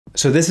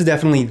So this is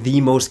definitely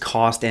the most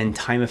cost and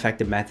time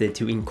effective method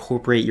to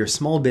incorporate your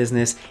small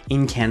business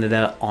in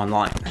Canada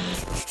online.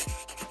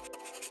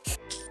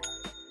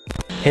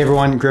 Hey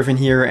everyone, Griffin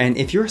here, and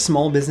if you're a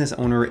small business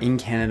owner in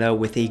Canada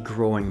with a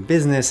growing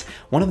business,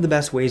 one of the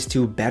best ways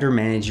to better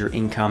manage your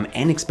income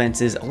and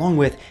expenses along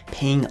with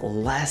paying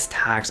less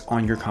tax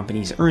on your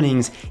company's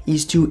earnings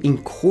is to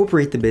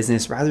incorporate the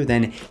business rather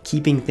than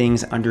keeping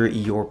things under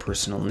your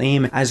personal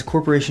name, as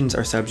corporations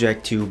are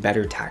subject to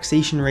better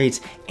taxation rates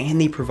and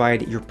they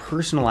provide your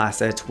personal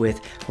assets with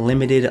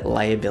limited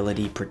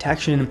liability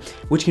protection,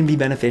 which can be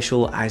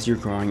beneficial as you're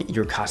growing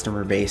your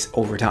customer base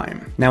over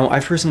time. Now,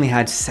 I've personally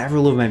had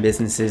several of my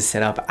businesses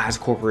set up as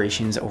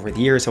corporations over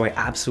the years, so I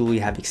absolutely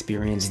have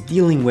experience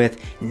dealing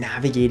with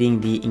navigating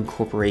the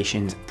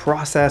incorporations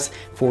process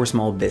for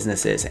small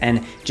businesses.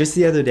 And just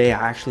the other day,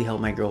 I actually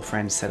helped my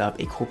girlfriend set up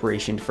a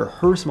corporation for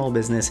her small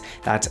business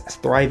that's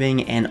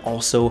thriving and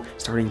also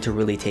starting to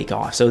really take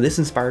off. So this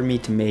inspired me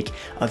to make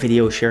a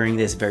video sharing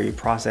this very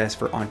process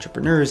for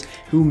entrepreneurs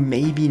who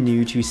may be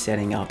new to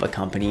setting up a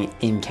company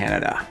in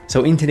Canada.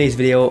 So in today's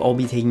video, I'll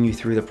be taking you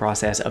through the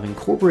process of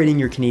incorporating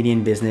your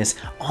Canadian business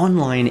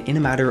online in a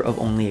matter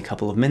of only a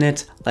couple of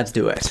minutes. Let's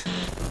do it.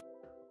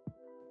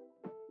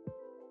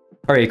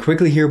 All right,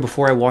 quickly here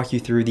before I walk you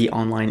through the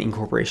online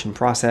incorporation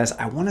process,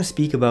 I want to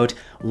speak about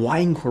why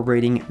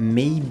incorporating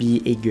may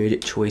be a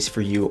good choice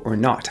for you or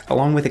not,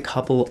 along with a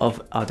couple of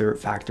other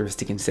factors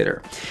to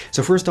consider.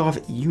 So first off,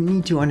 you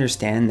need to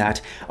understand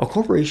that a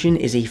corporation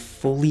is a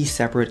fully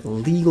separate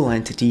legal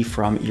entity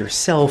from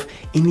yourself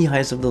in the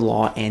eyes of the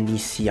law and the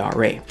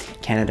CRA,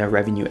 Canada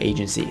Revenue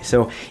Agency.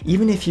 So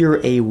even if you're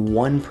a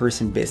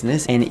one-person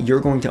business and you're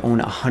going to own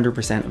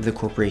 100% of the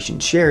corporation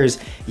shares,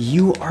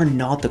 you are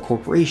not the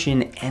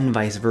corporation and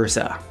vice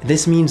versa.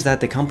 This means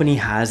that the company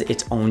has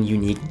its own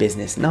unique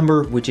business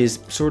number, which is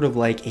sort of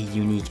like a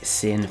unique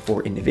SIN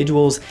for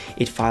individuals.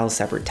 It files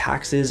separate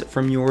taxes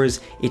from yours.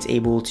 It's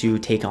able to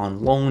take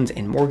on loans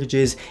and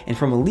mortgages. And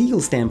from a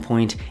legal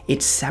standpoint,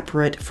 it's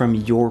separate from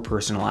your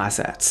personal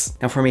assets.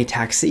 Now, from a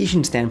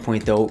taxation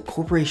standpoint though,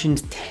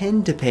 corporations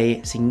tend to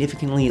pay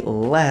significantly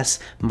less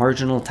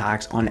marginal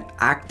tax on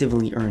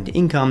actively earned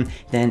income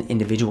than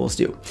individuals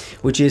do,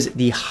 which is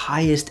the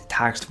highest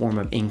taxed form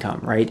of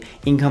income, right?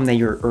 Income that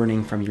you're earning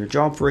from your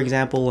job, for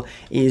example,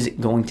 is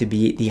going to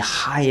be the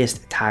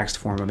highest taxed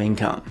form of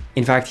income.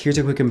 In fact, here's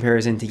a quick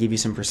comparison to give you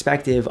some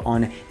perspective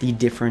on the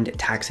different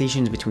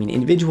taxations between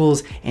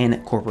individuals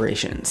and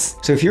corporations.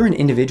 So if you're an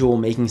individual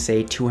making,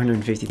 say,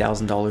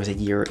 $250,000 a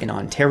year in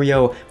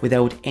Ontario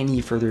without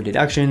any further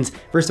deductions,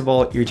 first of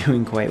all, you're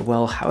doing quite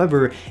well.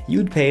 However,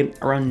 you'd pay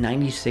around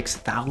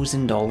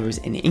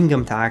 $96,000 in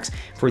income tax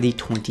for the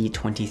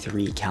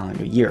 2023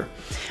 calendar year.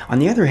 On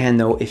the other hand,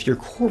 though, if your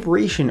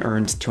corporation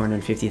earns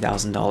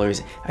 $250,000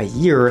 a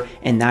year,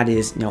 and that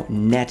is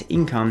net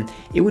income,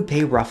 it would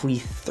pay roughly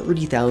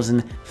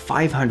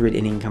 $30,500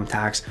 in income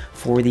tax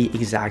for the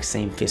exact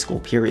same fiscal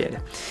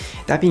period.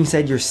 That being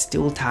said, you're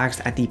still taxed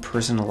at the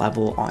personal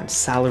level on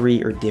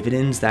salary or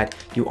dividends that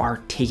you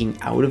are taking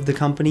out of the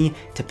company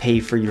to pay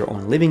for your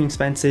own living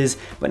expenses,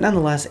 but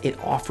nonetheless, it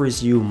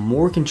offers you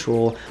more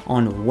control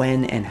on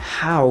when and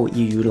how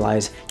you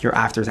utilize your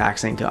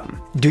after-tax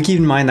income. Do keep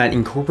in mind that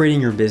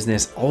incorporating your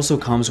business also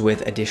comes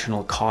with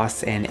additional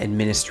costs and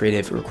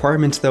administrative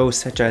requirements though,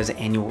 such as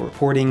annual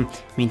reporting,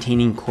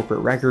 maintaining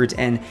corporate records,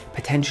 and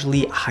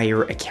potentially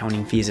higher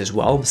accounting fees as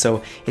well.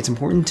 So it's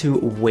important to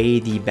weigh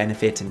the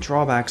benefits and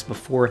drawbacks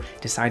before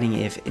deciding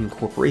if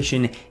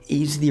incorporation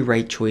is the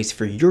right choice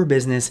for your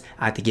business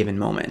at the given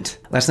moment.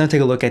 Let's now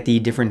take a look at the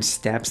different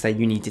steps that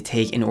you need to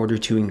take in order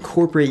to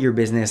incorporate your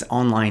business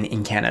online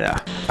in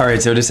Canada. All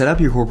right, so to set up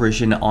your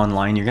corporation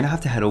online, you're gonna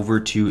have to head over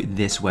to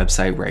this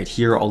website right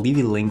here. I'll leave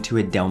you a link to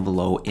it down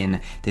below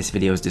in this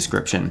video's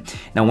description.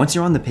 Now, once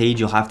you're on the page,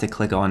 you'll have to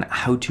click on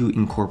how to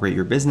incorporate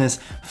your business,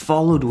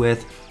 followed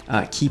with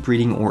keep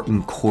reading or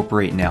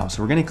incorporate now.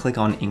 So we're going to click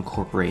on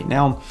incorporate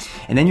now,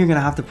 and then you're going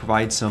to have to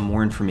provide some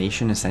more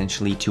information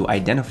essentially to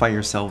identify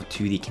yourself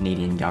to the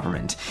Canadian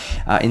government.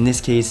 In this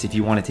case, if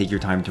you want to take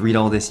your time to read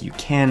all this, you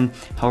can.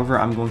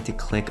 However, I'm going to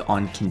click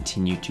on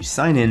continue to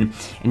sign in,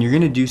 and you're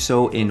going to do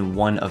so in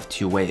one of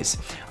two ways.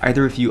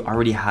 Either if you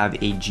already have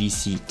a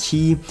GC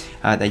key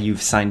that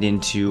you've signed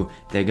into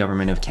the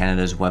Government of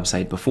Canada's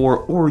website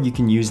before, or you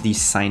can use the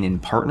sign in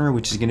partner,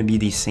 which is going to be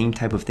the same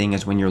type of thing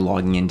as when you're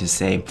logging into,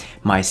 say,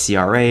 my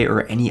CRA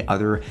or any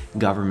other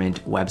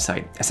government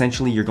website.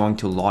 Essentially, you're going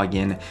to log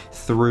in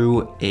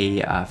through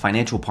a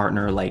financial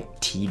partner like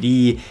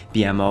TD,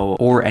 BMO,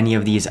 or any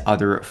of these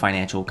other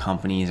financial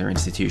companies or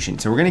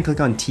institutions. So we're going to click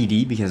on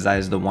TD because that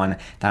is the one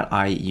that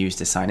I use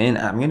to sign in.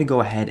 I'm going to go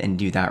ahead and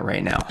do that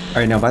right now. All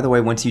right, now, by the way,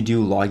 once you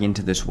do log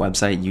into this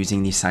website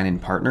using the sign in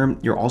partner,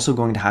 you're also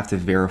going to have to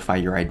verify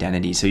your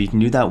identity. So you can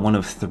do that one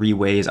of three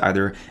ways,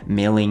 either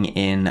mailing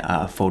in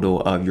a photo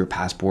of your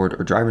passport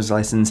or driver's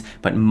license,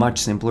 but much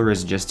simpler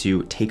is just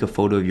to take a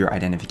photo of your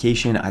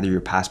identification, either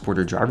your passport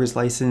or driver's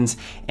license,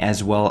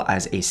 as well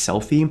as a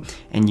selfie,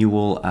 and you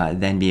will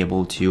then be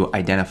able to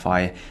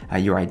identify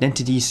your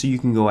identity so you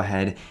can go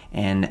ahead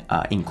and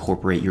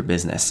incorporate your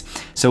business.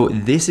 So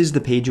this is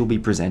the page you'll be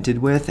presented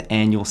with,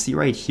 and you'll see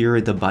right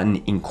here the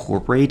button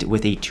incorporate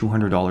with a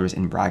 $200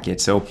 in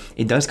brackets. So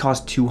it does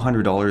cost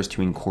 $200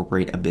 to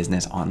incorporate a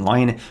business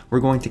online. We're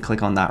going to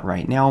click on that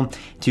right now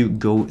to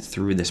go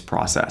through this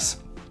process.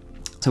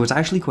 So it's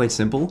actually quite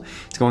simple.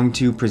 It's going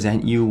to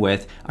present you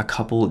with a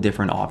couple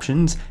different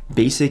options: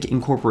 basic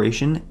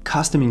incorporation,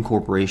 custom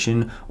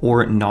incorporation,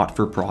 or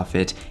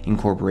not-for-profit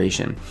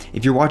incorporation.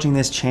 If you're watching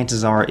this,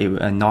 chances are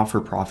a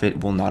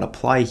not-for-profit will not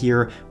apply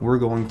here. We're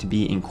going to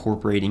be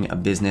incorporating a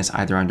business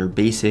either under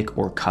basic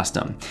or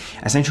custom.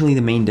 Essentially,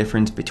 the main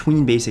difference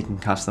between basic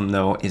and custom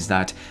though is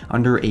that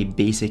under a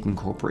basic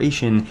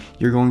incorporation,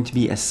 you're going to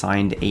be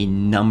assigned a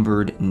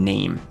numbered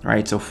name,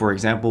 right? So for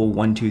example,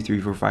 1, 2,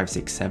 3, 4, 5,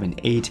 6, 7,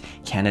 8,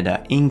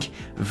 Canada Inc.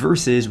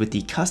 versus with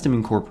the custom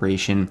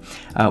incorporation,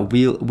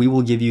 we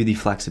will give you the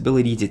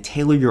flexibility to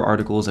tailor your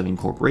articles of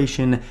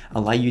incorporation,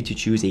 allow you to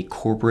choose a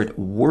corporate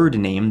word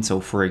name. So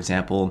for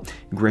example,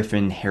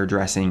 Griffin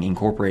Hairdressing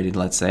Incorporated,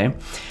 let's say,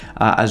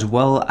 as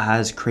well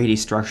as create a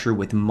structure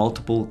with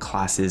multiple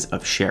classes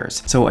of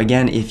shares. So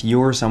again, if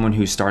you're someone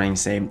who's starting,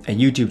 say, a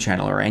YouTube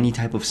channel or any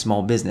type of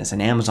small business, an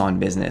Amazon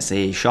business,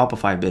 a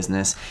Shopify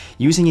business,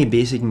 using a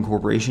basic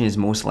incorporation is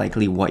most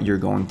likely what you're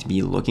going to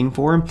be looking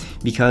for,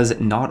 because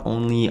not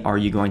only are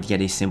you going to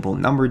get a simple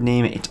numbered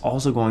name, it's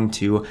also going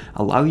to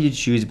allow you to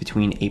choose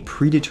between a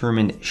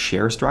predetermined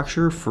share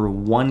structure for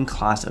one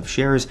class of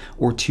shares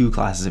or two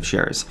classes of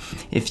shares.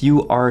 If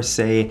you are,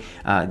 say,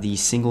 the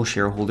single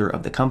shareholder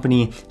of the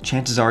company,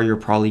 chances are you're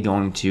probably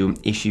going to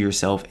issue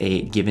yourself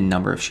a given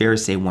number of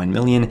shares, say 1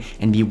 million,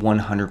 and be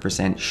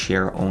 100%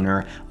 share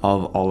owner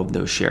of all of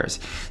those shares.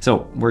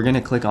 So we're going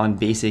to click on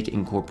basic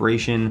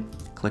incorporation,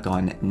 click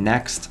on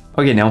next.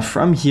 Okay, now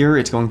from here,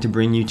 it's going to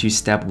bring you to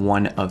step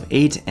 1 of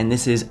 8, and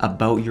this is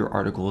about your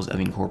articles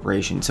of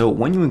incorporation. So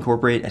when you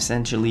incorporate,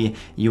 essentially,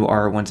 you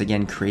are once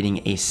again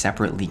creating a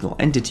separate legal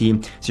entity.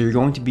 So you're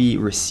going to be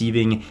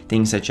receiving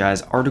things such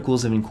as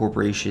articles of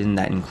incorporation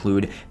that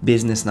include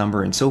business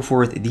number and so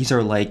forth. These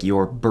are like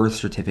your birth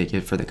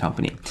certificate for the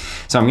company.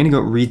 So I'm going to go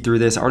read through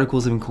this.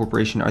 Articles of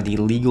incorporation are the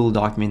legal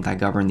document that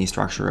govern the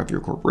structure of your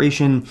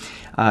corporation.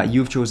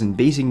 You've chosen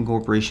basic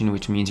incorporation,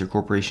 which means your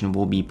corporation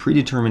will be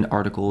predetermined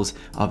articles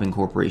of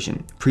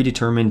incorporation.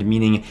 Predetermined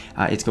meaning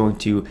it's going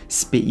to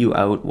spit you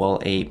out, well,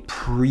 a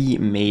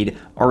pre-made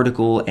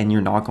article, and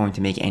you're not going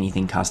to make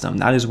anything custom.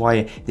 That is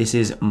why this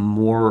is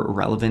more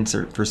relevant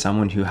for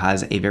someone who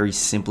has a very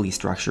simply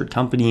structured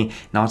company,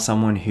 not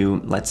someone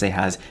who, let's say,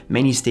 has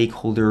many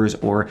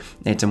stakeholders or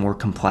it's a more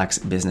complex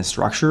business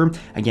structure.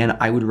 Again,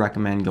 I would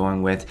recommend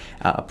going with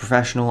a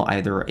professional,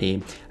 either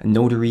a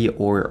notary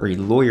or a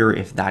lawyer,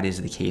 if that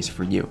is the case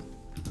for you.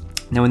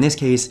 Now in this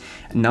case,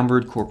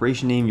 numbered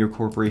corporation name, your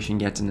corporation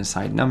gets an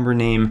assigned number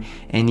name,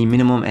 and the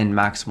minimum and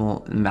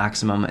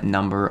maximum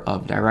number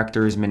of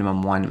directors,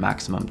 minimum 1,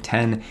 maximum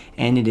 10,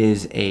 and it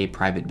is a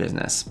private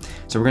business.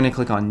 So we're going to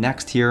click on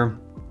next here,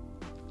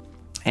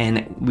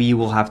 and we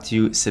will have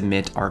to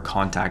submit our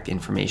contact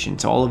information.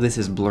 So all of this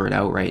is blurred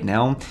out right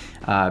now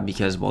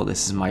because, well,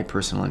 this is my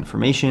personal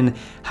information.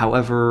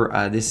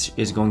 However, this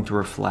is going to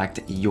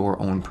reflect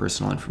your own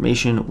personal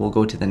information. We'll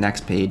go to the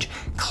next page,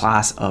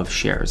 class of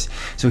shares.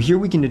 So here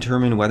we can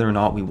determine whether or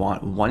not we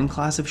want one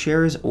class of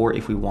shares or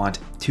if we want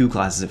two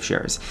classes of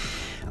shares.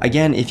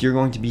 Again, if you're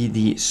going to be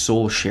the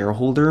sole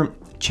shareholder,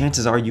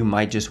 chances are you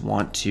might just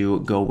want to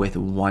go with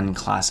one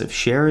class of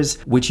shares,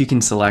 which you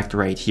can select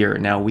right here.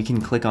 Now we can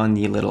click on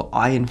the little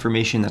I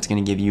information that's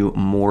going to give you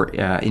more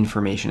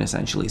information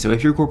essentially. So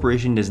if your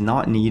corporation does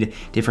not need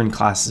different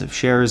classes of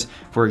shares,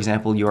 for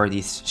example, you are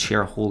the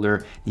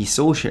shareholder, the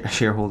sole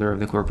shareholder of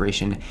the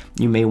corporation,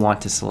 you may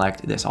want to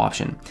select this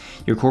option.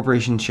 Your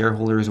corporation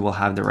shareholders will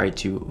have the right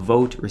to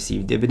vote,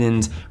 receive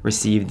dividends,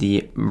 receive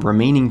the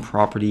remaining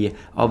property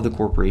of the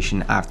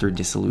corporation after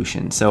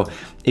dissolution. So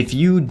if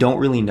you don't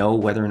really know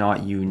whether or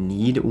not you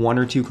need one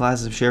or two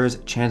classes of shares,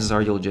 chances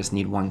are you'll just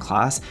need one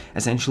class.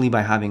 Essentially,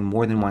 by having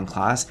more than one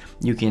class,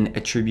 you can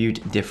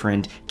attribute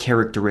different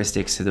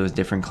characteristics to those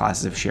different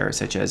classes of shares,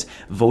 such as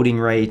voting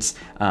rights,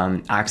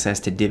 access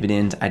to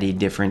dividends at a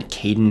different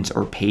cadence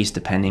or pace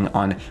depending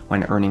on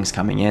when earnings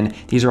coming in.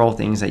 These are all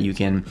things that you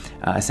can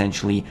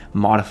essentially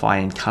modify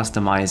and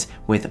customize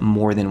with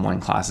more than one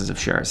classes of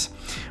shares.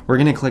 We're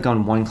going to click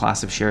on one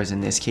class of shares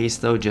in this case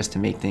though, just to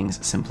make things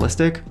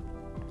simplistic.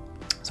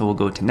 So we'll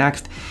go to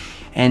next.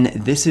 And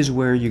this is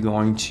where you're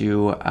going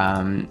to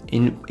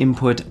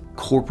input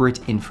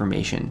corporate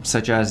information,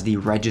 such as the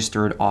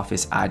registered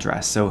office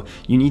address. So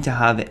you need to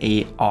have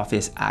an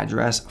office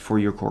address for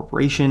your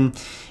corporation.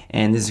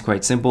 And this is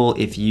quite simple.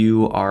 If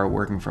you are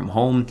working from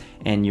home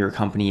and your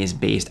company is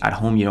based at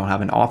home, you don't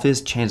have an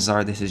office, chances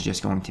are this is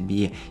just going to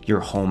be your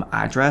home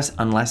address,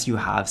 unless you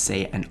have,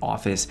 say, an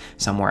office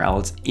somewhere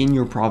else in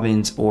your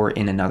province or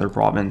in another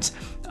province.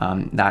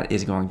 that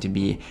is going to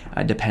be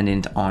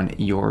dependent on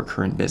your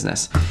current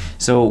business.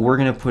 So we're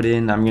going to put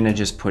in, I'm going to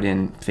just put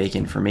in fake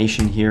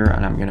information here,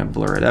 and I'm going to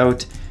blur it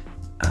out.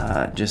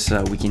 Just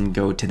so we can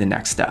go to the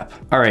next step.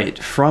 All right,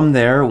 from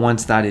there,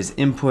 once that is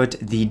input,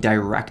 the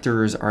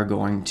directors are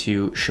going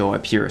to show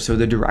up here. So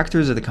the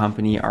directors of the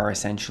company are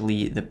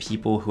essentially the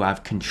people who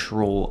have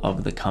control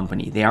of the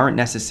company. They aren't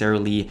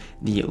necessarily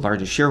the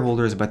largest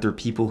shareholders, but they're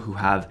people who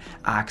have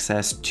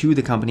access to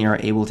the company, are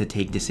able to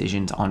take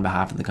decisions on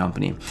behalf of the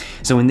company.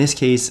 So in this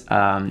case,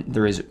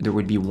 there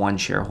would be one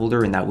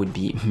shareholder, and that would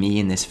be me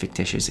in this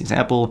fictitious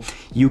example.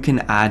 You can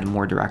add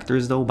more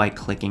directors though by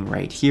clicking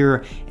right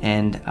here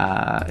and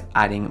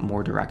adding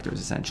more directors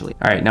essentially.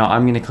 All right, now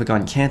I'm going to click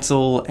on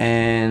cancel,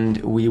 and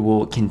we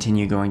will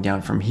continue going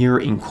down from here.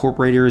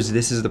 Incorporators,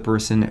 this is the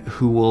person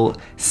who will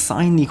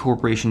sign the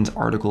corporation's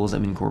articles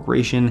of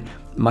incorporation,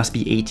 must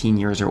be 18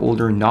 years or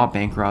older, not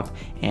bankrupt,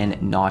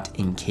 and not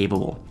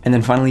incapable. And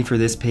then finally for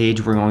this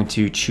page, we're going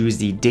to choose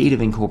the date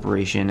of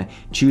incorporation,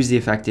 choose the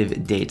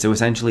effective date. So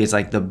essentially it's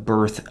like the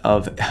birth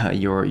of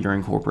your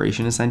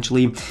incorporation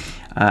essentially.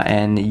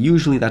 And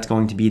usually that's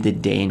going to be the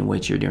day in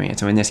which you're doing it.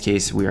 So in this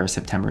case, we are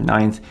September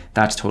 9th.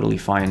 That's totally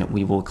fine.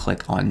 We will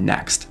click on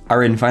next. All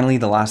right, and finally,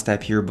 the last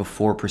step here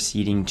before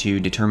proceeding to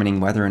determining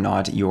whether or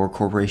not your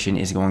corporation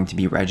is going to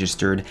be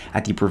registered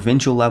at the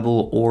provincial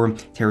level or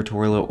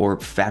territorial or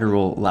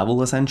federal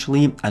level,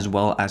 essentially, as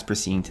well as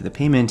proceeding to the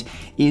payment,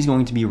 is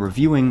going to be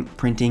reviewing,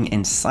 printing,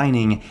 and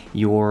signing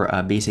your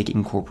basic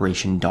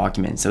incorporation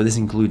document. So this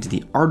includes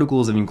the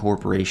articles of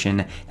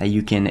incorporation that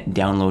you can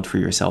download for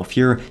yourself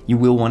here. You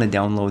will want to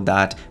download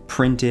that,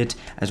 print it,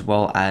 as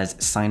well as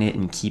sign it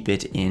and keep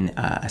it in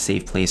a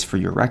safe place for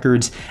your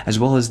records, as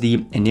well as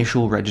the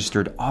initial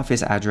registered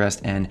office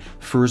address and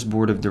first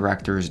board of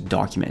directors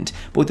document.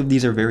 Both of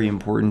these are very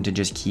important to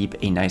just keep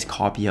a nice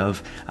copy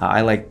of.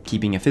 I like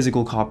keeping a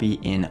physical copy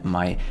in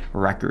my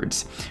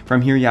records.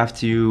 From here, you have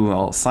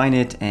to sign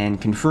it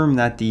and confirm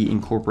that the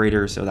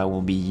incorporator, so that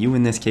will be you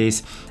in this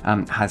case,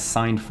 has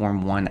signed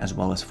Form 1 as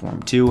well as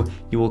Form 2.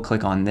 You will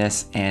click on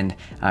this and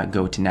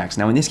go to next.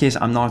 Now in this case,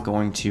 I'm not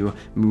going to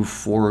move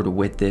forward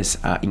with this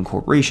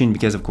incorporation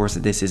because of course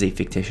this is a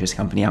fictitious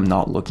company. I'm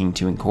not looking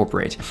to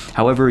incorporate.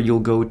 However, you'll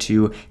go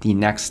to the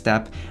next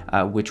step,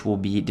 which will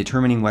be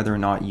determining whether or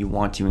not you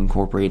want to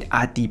incorporate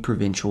at the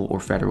provincial or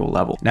federal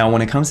level. Now,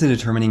 when it comes to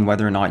determining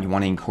whether or not you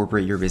want to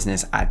incorporate your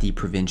business at the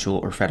provincial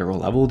or federal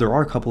level, there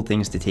are a couple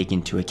things to take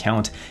into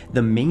account.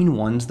 The main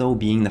ones though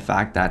being the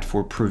fact that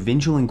for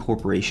provincial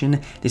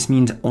incorporation, this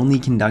means only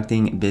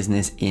conducting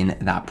business in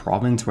that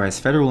province, whereas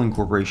federal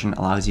incorporation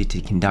allows you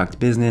to conduct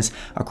business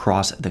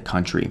across the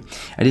country.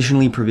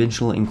 Additionally,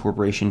 provincial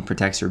incorporation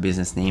protects your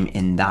business name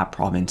in that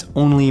province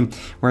only,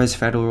 whereas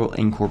federal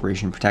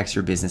incorporation protects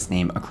your business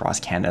name across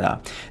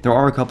Canada. There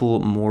are a couple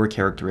more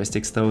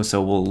characteristics though,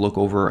 so we'll look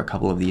over a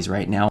couple of these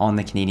right now on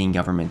the Canadian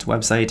government's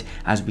website,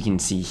 as we can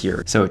see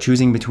here. So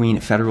choosing between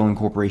federal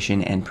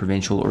incorporation and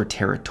provincial or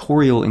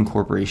territorial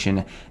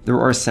incorporation, there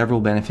are several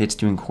benefits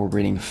to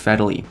incorporating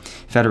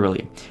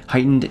federally.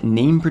 Heightened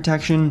name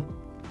protection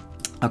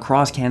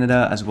across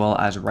Canada, as well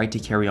as right to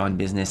carry on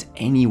business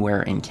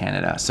anywhere in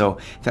Canada. So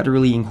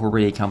federally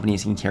incorporated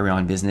companies can carry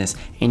on business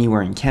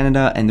anywhere in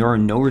Canada, and there are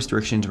no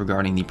restrictions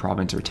regarding the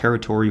province or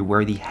territory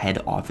where the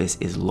head office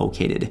is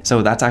located.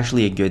 So that's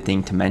actually a good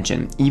thing to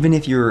mention. Even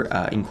if you're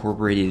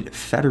incorporated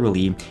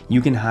federally, you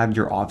can have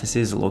your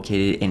offices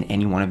located in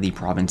any one of the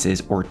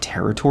provinces or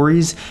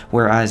territories,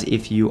 whereas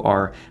if you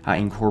are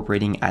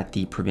incorporating at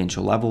the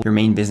provincial level, your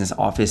main business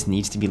office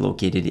needs to be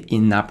located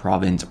in that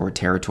province or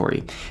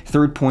territory.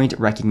 Third point,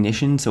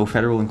 recognition. So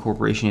federal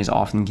incorporation is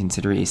often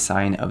considered a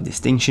sign of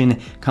distinction.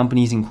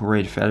 Companies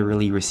incorporated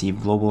federally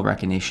receive global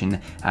recognition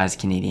as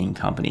Canadian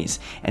companies.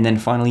 And then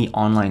finally,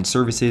 online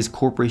services.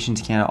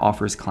 Corporations Canada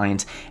offers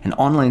clients an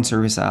online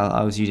service that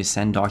allows you to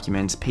send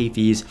documents, pay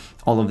fees,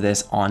 all of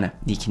this on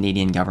the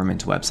Canadian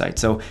government's website.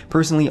 So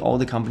personally, all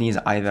the companies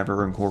I've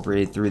ever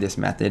incorporated through this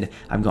method,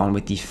 I've gone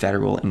with the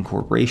federal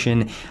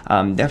incorporation.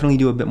 Definitely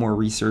do a bit more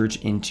research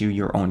into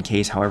your own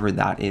case. However,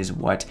 that is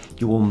what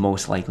you will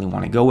most likely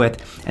want to go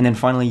with. And then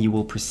finally, you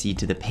will proceed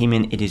to the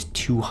payment. It is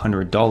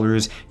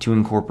 $200 to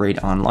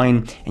incorporate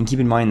online. And keep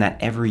in mind that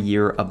every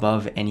year,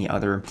 above any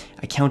other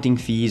accounting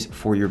fees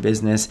for your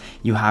business,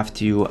 you have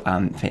to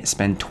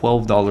spend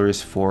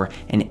 $12 for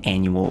an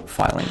annual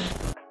filing.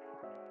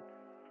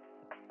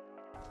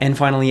 And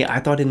finally,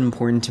 I thought it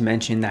important to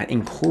mention that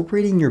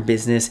incorporating your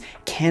business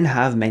can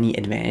have many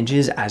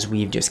advantages, as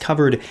we've just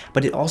covered,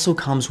 but it also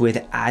comes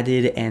with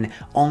added and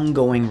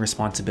ongoing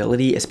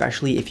responsibility,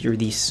 especially if you're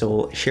the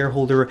sole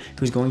shareholder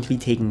who's going to be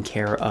taking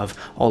care of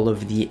all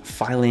of the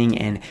filing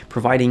and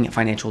providing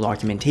financial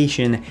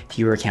documentation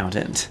to your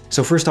accountant.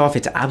 So first off,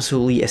 it's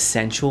absolutely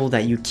essential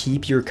that you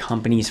keep your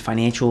company's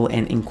financial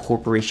and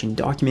incorporation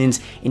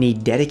documents in a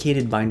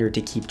dedicated binder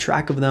to keep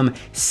track of them,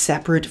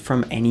 separate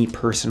from any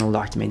personal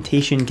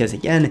documentation because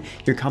again,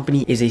 your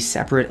company is a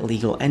separate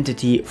legal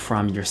entity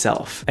from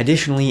yourself.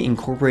 Additionally,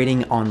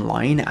 incorporating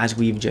online, as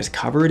we've just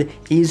covered,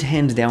 is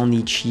hands down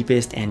the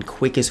cheapest and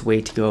quickest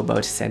way to go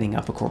about setting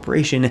up a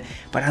corporation.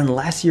 But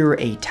unless you're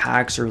a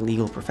tax or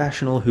legal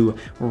professional who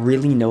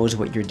really knows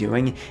what you're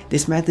doing,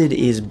 this method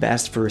is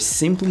best for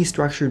simply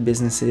structured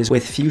businesses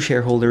with few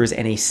shareholders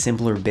and a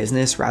simpler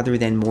business, rather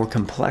than more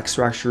complex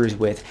structures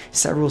with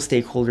several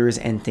stakeholders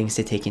and things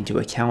to take into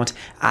account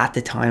at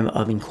the time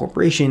of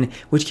incorporation,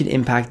 which could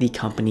impact the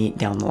company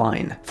down the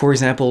line. For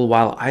example,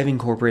 while I've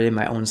incorporated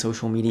my own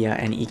social media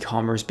and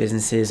e-commerce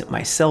businesses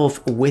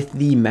myself with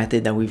the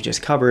method that we've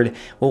just covered,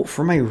 well,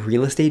 for my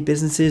real estate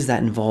businesses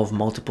that involve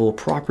multiple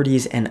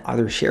properties and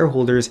other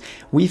shareholders,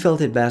 we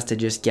felt it best to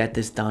just get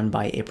this done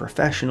by a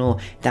professional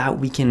that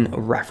we can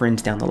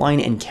reference down the line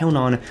and count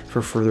on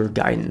for further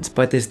guidance.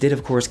 But this did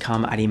of course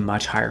come at a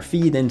much higher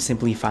fee than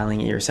simply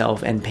filing it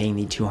yourself and paying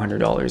the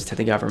 $200 to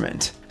the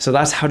government. So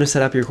that's how to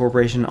set up your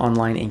corporation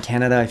online in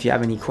Canada. If you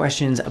have any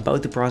questions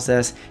about the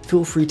process,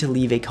 feel free to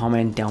leave a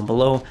comment down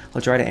below.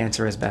 I'll try to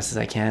answer as best as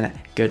I can.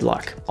 Good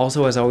luck.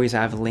 Also, as always,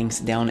 I have links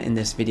down in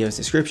this video's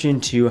description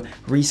to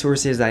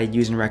resources that I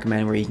use and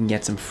recommend where you can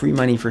get some free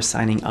money for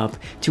signing up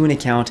to an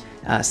account,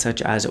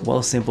 such as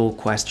Wealthsimple,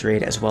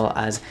 Questrade, as well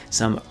as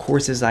some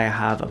courses I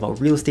have about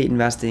real estate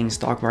investing,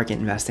 stock market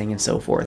investing, and so forth.